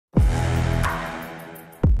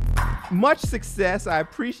much success. I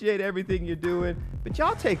appreciate everything you're doing, but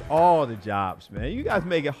y'all take all the jobs, man. You guys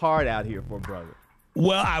make it hard out here for a brother.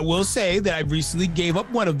 Well, I will say that I recently gave up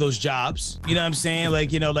one of those jobs. You know what I'm saying?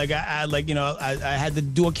 Like, you know, like I had to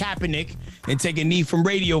do a Kaepernick and take a knee from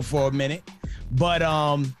radio for a minute. But,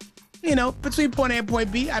 you know, between point A and point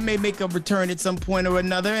B, I may make a return at some point or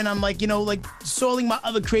another. And I'm like, you know, like soiling my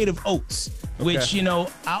other creative oats, which, you know,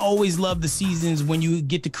 I always love the seasons when you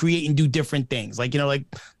get to create and do different things. Like, you know,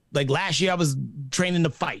 like last year I was training to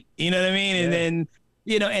fight, you know what I mean? And then,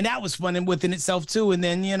 you know, and that was fun within itself too. And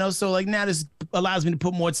then, you know, so like now this allows me to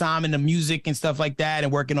put more time into music and stuff like that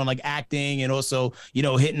and working on like acting and also, you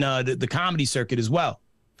know, hitting the comedy circuit as well.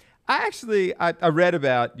 I read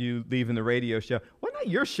about you leaving the radio show. Wasn't that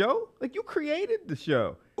your show? Like you created the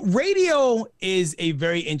show. Radio is a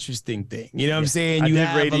very interesting thing. You know what I'm saying? I You did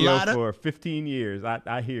have radio a lot for 15 years.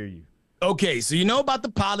 I hear you. Okay, so you know about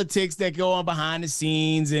the politics that go on behind the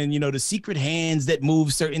scenes and, you know, the secret hands that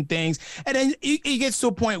move certain things. And then it gets to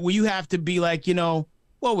a point where you have to be like, you know,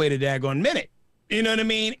 well, wait a daggone minute. You know what I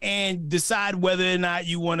mean? And decide whether or not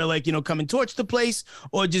you want to, like, you know, come and torch the place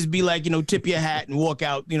or just be like, you know, tip your hat and walk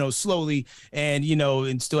out, you know, slowly and, you know,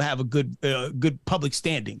 and still have a good public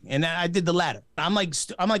standing. And I did the latter. I'm like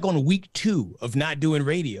on week 2 of not doing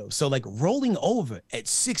radio. So like rolling over at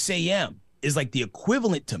 6 a.m. is like the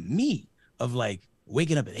equivalent to me of like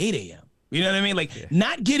waking up at 8 a.m. You know what I mean? Like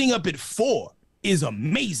not getting up at 4 is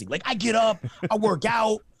amazing. Like I get up, I work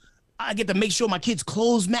out, I get to make sure my kids'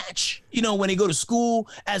 clothes match, you know, when they go to school,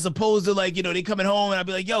 as opposed to like, you know, they coming home and I'll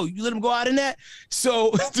be like, yo, you let them go out in that? So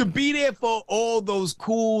to be there for all those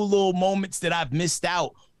cool little moments that I've missed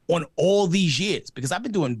out on all these years, because I've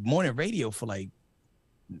been doing morning radio for like,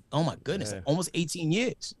 oh my goodness, like almost 18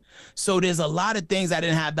 years. So there's a lot of things I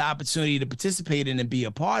didn't have the opportunity to participate in and be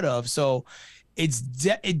a part of. So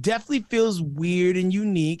it definitely feels weird and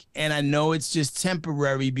unique. And I know it's just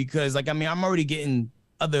temporary because like, I mean, I'm already getting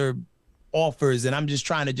other offers and I'm just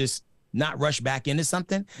trying to just not rush back into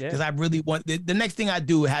something because I really want the next thing I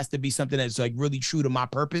do has to be something that's like really true to my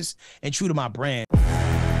purpose and true to my brand.